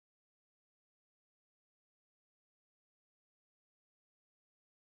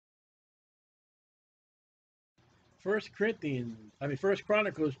First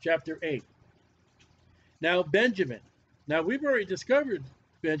Chronicles chapter 8. Now Benjamin. Now we've already discovered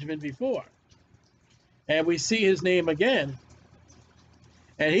Benjamin before. And we see his name again.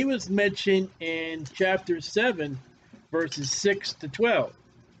 And he was mentioned in chapter 7, verses 6 to 12.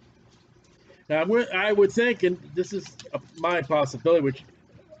 Now I would think, and this is my possibility, which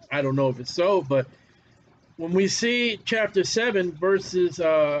I don't know if it's so, but when we see chapter 7, verses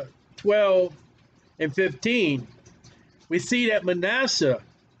 12 and 15, we see that Manasseh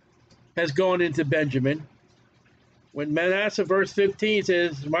has gone into Benjamin. When Manasseh, verse 15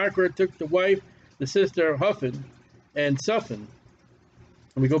 says, Micah took the wife, the sister of Huffin and Suffin.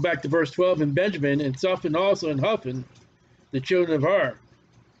 And we go back to verse 12 in Benjamin, and Suffin also and Huffin, the children of Har.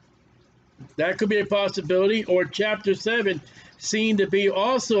 That could be a possibility. Or chapter 7 seemed to be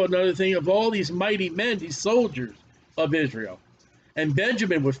also another thing of all these mighty men, these soldiers of Israel. And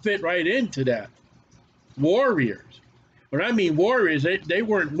Benjamin would fit right into that. Warriors. When I mean warriors, they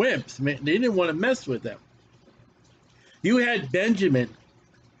weren't wimps. Man, they didn't want to mess with them. You had Benjamin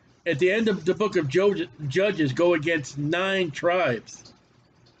at the end of the book of Judges go against 9 tribes.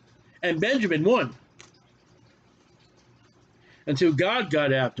 And Benjamin won. Until God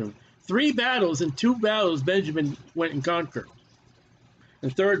got after him. 3 battles, and 2 battles Benjamin went and conquered. The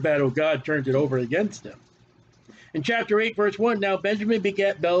 3rd battle, God turned it over against them. In chapter 8, verse 1, now Benjamin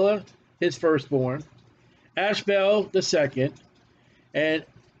begat Bela, his firstborn, Ashbel the second, and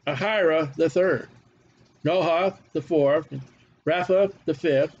Ahira the third, Nohath the fourth, and Rapha the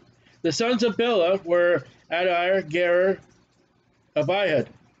fifth. The sons of Bela were Adar, Gerar, Abihud,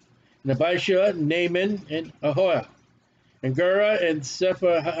 and Abishua, Naaman, and Ahoah, and Gera, and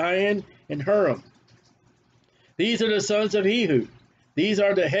Sephahian, and Huram. These are the sons of Ehud. These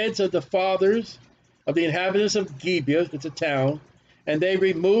are the heads of the fathers of the inhabitants of Gibeah, it's a town, and they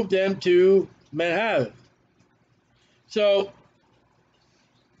removed them to Menhath. So,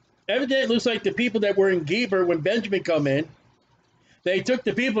 evidently, it looks like the people that were in Geber when Benjamin come in, they took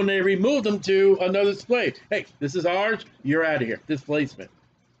the people and they removed them to another place. Hey, this is ours, you're out of here. Displacement.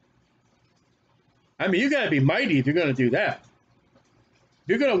 I mean, you got to be mighty if you're going to do that. If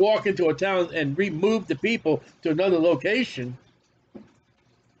you're going to walk into a town and remove the people to another location.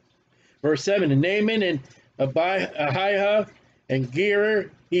 Verse 7, and Naaman and Ahiah and Gerar,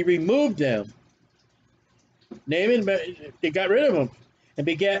 he removed them. Naaman, they got rid of them, and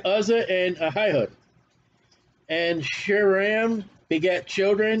begat Uzzah and Ahihud. And Shiram begat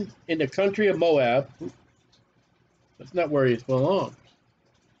children in the country of Moab. That's not where he belongs.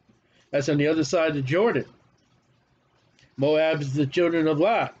 That's on the other side of Jordan. Moab is the children of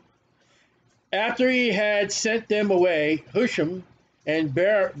Lot. After he had sent them away, Husham and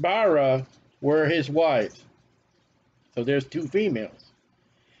Bara were his wives. So there's 2 females.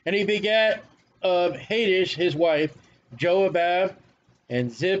 And he begat of Hadish his wife, Joabab,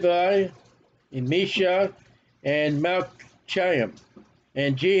 and Zibai, and Misha, and Malchayim,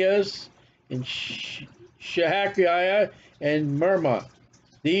 and Jeaz, and Shehakiah, and Mermah.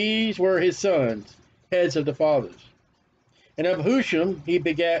 These were his sons, heads of the fathers. And of Husham he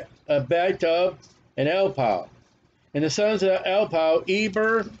begat Abitub and Elpal. And the sons of Elpal,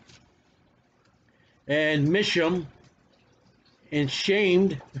 Eber, and Misham, and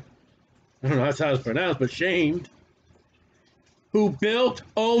Shamed, I don't know how it's pronounced, but Shamed, who built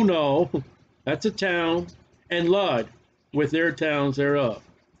Ono, that's a town, and Lud, with their towns thereof.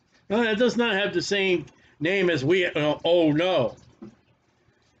 Now, that does not have the same name as we, oh no.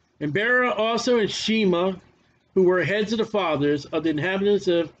 And Bera also and Shema, who were heads of the fathers of the inhabitants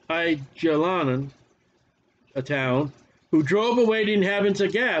of Aijalanan, a town, who drove away the inhabitants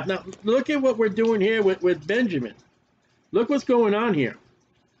of Gath. Now, look at what we're doing here with Benjamin. Look what's going on here.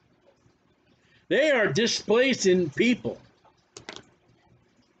 They are displacing people.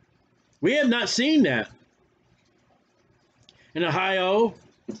 We have not seen that. And Ahio,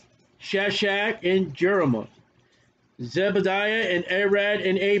 Shashak, and Jeremoth, Zebediah, and Arad,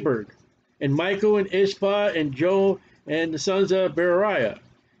 and Aberd, and Michael, and Ispa, and Joel, and the sons of Beriah,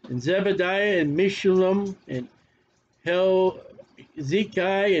 and Zebediah, and Meshullam, and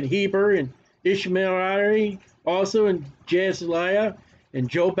Zekai, and Heber, and Ishmaeli, also, and Jezaliah, and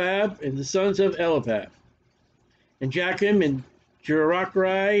Jobab, and the sons of Elabab, and Jachim, and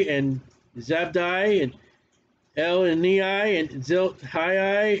Jerochai, and Zabdi, and Elnei, and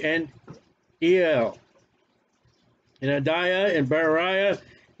Zilhai, and El, and Adiah, and Bariah,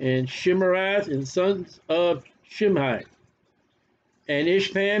 and Shimarath, and sons of Shimhi, and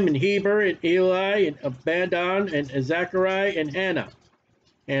Ishpam, and Heber, and Eli, and Abaddon, and Zachariah, and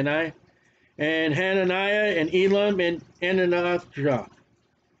Hanani, and Hananiah, and Elam, and Ananathah,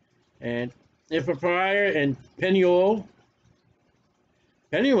 and Ephraim, and Peniel.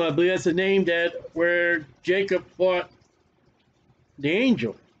 Peniel, I believe that's the name that where Jacob fought the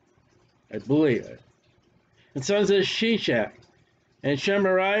angel, I believe. And sons of Shishak, and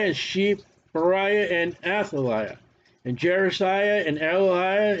Shemariah, and Shepariah, and Athaliah, and Jerushiah, and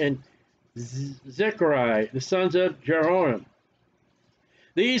Eliah, and Zechariah, the sons of Jehoram.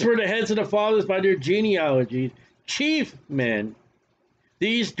 These were the heads of the fathers by their genealogies, chief men.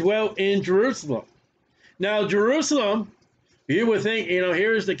 These dwelt in Jerusalem. Now, Jerusalem, you would think,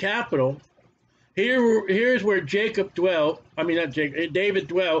 here's the capital. Here's where Jacob dwelt. I mean, not Jacob, David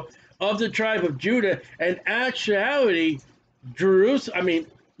dwelt, of the tribe of Judah. And actuality,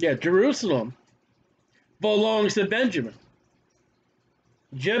 Jerusalem belongs to Benjamin,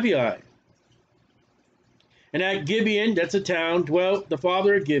 Gibeah. And at Gibeon, that's a town, dwelt the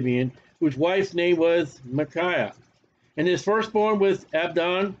father of Gibeon, whose wife's name was Micaiah. And his firstborn was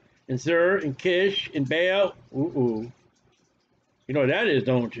Abdon, and Zer, and Kish, and Baal. You know what that is,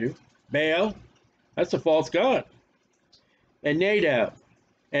 don't you? Baal, that's a false god. And Nadab,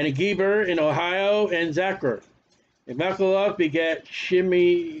 and a Geber, and Ohio, and Zachar. And Machaloth begat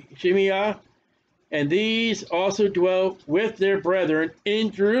Shemiah, and these also dwelt with their brethren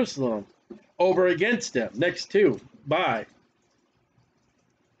in Jerusalem, over against them, next to, by.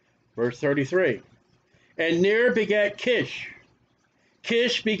 Verse 33. And Ner begat Kish.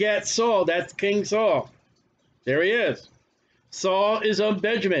 Kish begat Saul, that's King Saul. There he is. Saul is of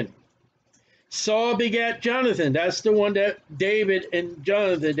Benjamin. Saul begat Jonathan. That's the one that David and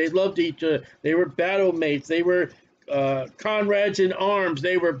Jonathan, they loved each other. They were battle mates. They were comrades in arms.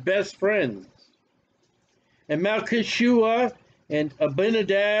 They were best friends. And Malchishua and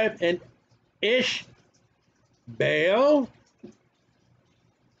Abinadab and Ishbaal.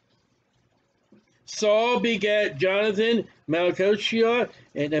 Saul begat Jonathan, Malchishua,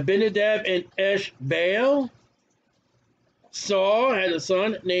 and Abinadab and Ishbaal. Saul had a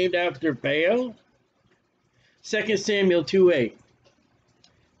son named after Baal. 2 Samuel 2:8.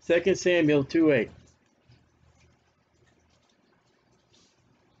 2 Samuel 2:8.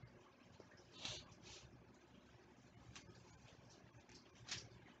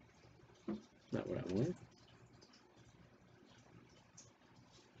 Not what I wanted.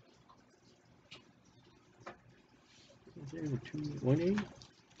 Samuel 2:1:8.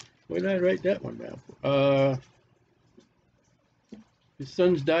 Where did I write that one down? His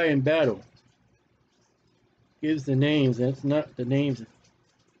sons die in battle. Gives the names. That's not the names.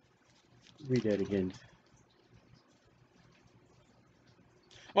 Read that again.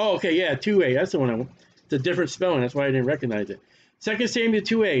 Oh, okay, yeah, 2:8. That's the one I want. It's a different spelling. That's why I didn't recognize it. 2 Samuel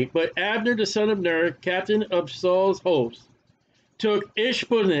 2:8. But Abner, the son of Ner, captain of Saul's host, took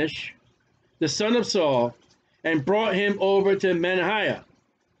Ishbosheth, the son of Saul, and brought him over to Menaiah.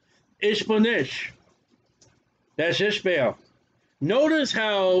 Ishbosheth. That's Ishbaal. Notice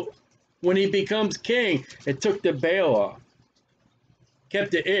how when he becomes king, it took the Baal off. Kept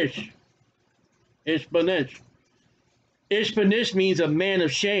the Ish. Ishbosheth. Ishbosheth means a man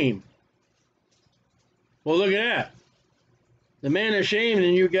of shame. Well, look at that. The man of shame,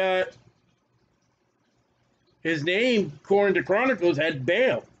 and you got his name, according to Chronicles, had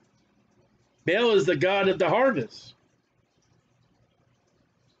Baal. Baal is the god of the harvest.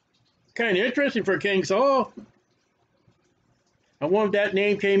 Kind of interesting for King Saul. I wonder if that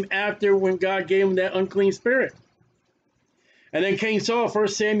name came after when God gave him that unclean spirit. And then King Saul, 1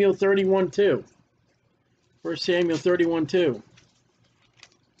 Samuel 31:2. 1 Samuel 31:2.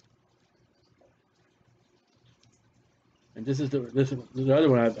 And this is the other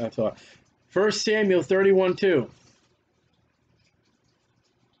one I thought. 1 Samuel 31:2.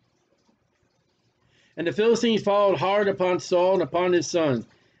 And the Philistines followed hard upon Saul and upon his sons.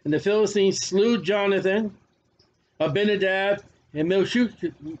 And the Philistines slew Jonathan, Abinadab, and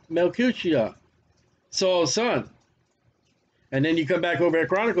Melchishua, Saul's son. And then you come back over at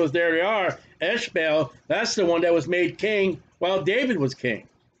Chronicles, there they are. Ishbaal, that's the one that was made king while David was king.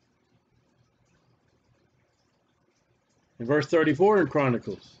 In verse 34 in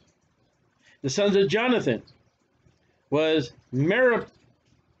Chronicles, the sons of Jonathan was Meribbaal.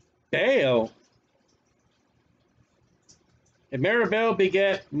 And Meribbaal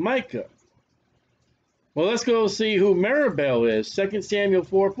begat Micah. Well, let's go see who Meribbaal is. 2 Samuel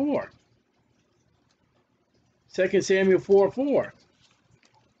 4:4. 2 Samuel 4:4.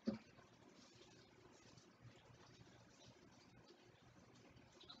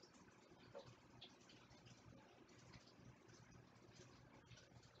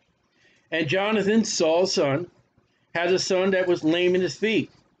 And Jonathan, Saul's son, had a son that was lame in his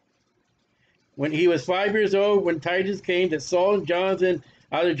feet. When he was 5 years old, when tidings came that Saul and Jonathan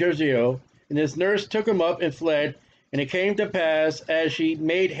out of Jezreel, And his nurse took him up and fled. And it came to pass, as she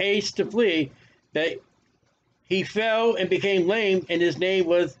made haste to flee, that he fell and became lame, and his name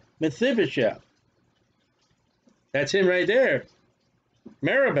was Mephibosheth. That's him right there.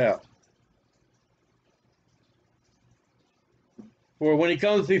 Maribel. For when he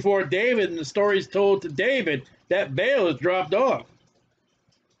comes before David and the story is told to David, that veil is dropped off.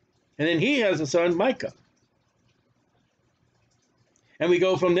 And then he has a son, Micah. And we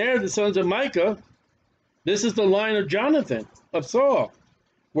go from there, the sons of Micah. This is the line of Jonathan, of Saul,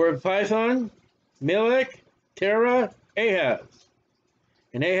 where Pithon, Melech, Terah, Ahaz.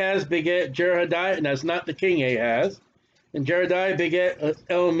 And Ahaz begat Jehoiada, and that's not the king Ahaz. And Jehoiada begat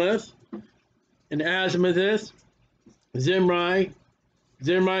Elameth, and Azmaveth, Zimri.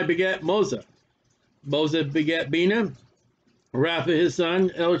 Zimri begat Moza. Moza begat Bina, Rapha his son,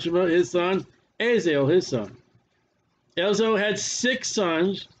 Elishama his son, Azel his son. Elzo had 6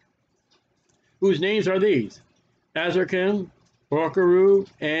 sons, whose names are these: Azarcham, Barkaru,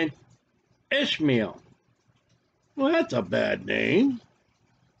 and Ishmael. Well, that's a bad name.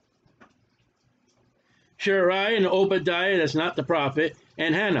 Shirai and Obadiah, that's not the prophet,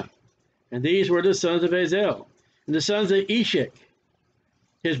 and Hannah. And these were the sons of Azel. And the sons of Ishik.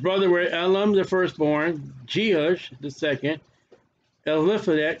 His brother were Elam, the firstborn, Jehush, the second,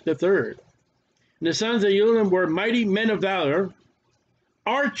 Eliphalet, the third. And the sons of Ulam were mighty men of valor,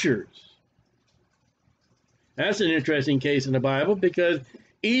 archers. That's an interesting case in the Bible, because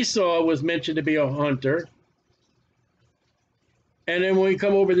Esau was mentioned to be a hunter. And then when we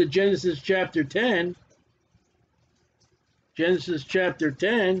come over to Genesis chapter 10,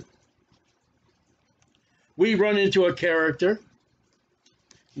 we run into a character.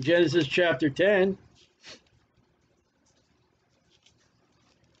 Genesis chapter 10,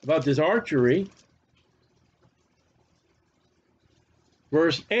 about this archery.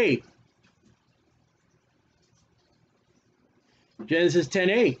 Verse 8. Genesis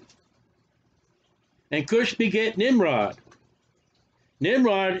 10:8. And Cush begat Nimrod.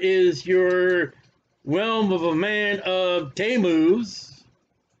 Nimrod is your realm of a man of Tammuz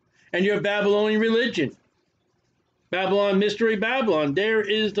and your Babylonian religion. Babylon, mystery Babylon. There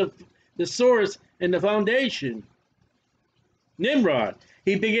is the source and the foundation. Nimrod.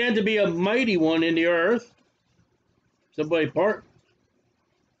 He began to be a mighty one in the earth. Somebody part.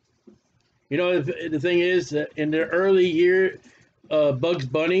 You know, the thing is that in the early year, Bugs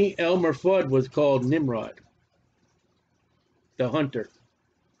Bunny, Elmer Fudd was called Nimrod, the hunter.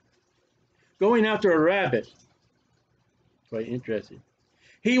 Going after a rabbit. Quite interesting.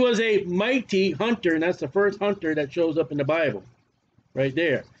 He was a mighty hunter, and that's the first hunter that shows up in the Bible. Right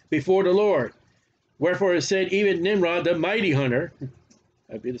there. Before the Lord. Wherefore it said, even Nimrod, the mighty hunter,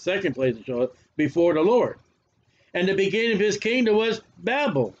 that'd be the second place to show up, before the Lord. And the beginning of his kingdom was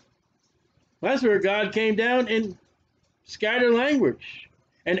Babel. That's where God came down and scattered language.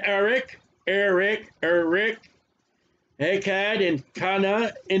 And Eric, Akkad, and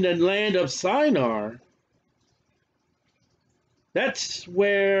Cana in the land of Shinar. That's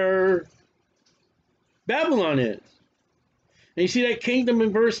where Babylon is. And you see that kingdom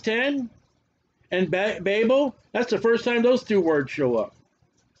in verse 10? And Babel? That's the first time those 2 words show up.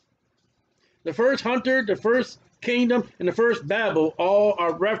 The first hunter, the first kingdom, and the first Babel all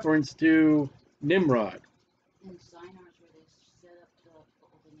are reference to Nimrod. And Shinar is where they set up the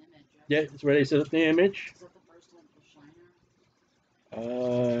golden image, right? Yeah, it's where they set up the image. Is that the first one for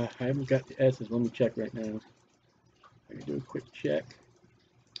Shinar? I haven't got the S's. Let me check right now. I can do a quick check.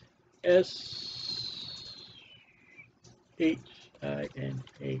 S-H-I-N-A-R.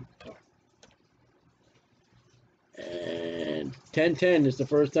 And 10:10 is the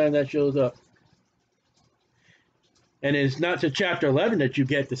first time that shows up. And it's not to chapter 11 that you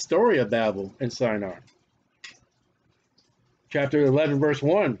get the story of Babel and Shinar. Chapter 11, verse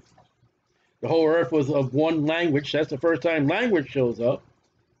 1. The whole earth was of one language. That's the first time language shows up.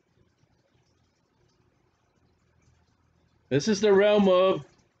 This is the realm of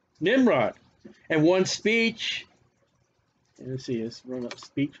Nimrod. And one speech. Let's see, let's run up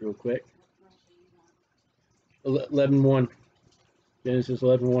speech real quick. 11:1. Genesis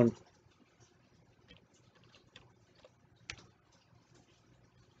 11:1.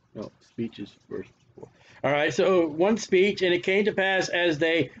 No, speech is verse 4. All right, so one speech, and it came to pass as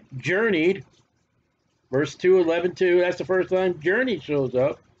they journeyed. Verse 2, 11:2. That's the first time journey shows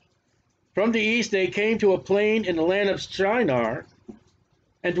up. From the east, they came to a plain in the land of Shinar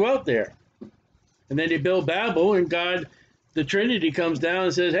and dwelt there. And then they built Babel, and God, the Trinity, comes down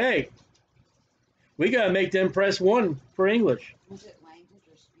and says, hey, we got to make them press 1 for English. Was it language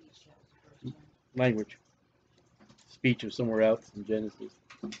or speech that was the first one? Language. Speech was somewhere else in Genesis.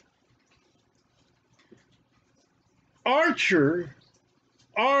 archer,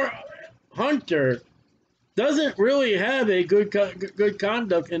 our hunter, doesn't really have a good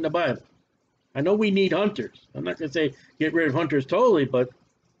conduct in the Bible. I know we need hunters. I'm not going to say get rid of hunters totally, but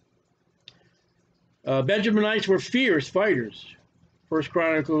Benjaminites were fierce fighters. 1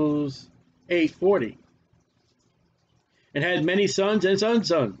 Chronicles 8:40. And had many sons and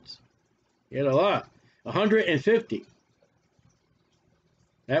sons. He had a lot. 150.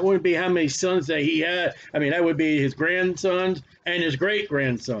 That wouldn't be how many sons that he had. I mean, that would be his grandsons and his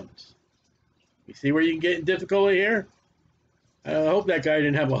great-grandsons. You see where you can get in difficulty here? I hope that guy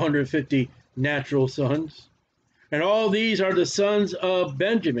didn't have 150 natural sons. And all these are the sons of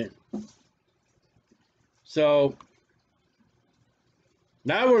Benjamin. So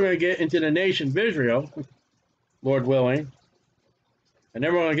now we're going to get into the nation of Israel, Lord willing. And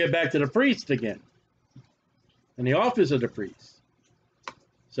then we're going to get back to the priest again and the office of the priest.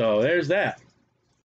 So there's that.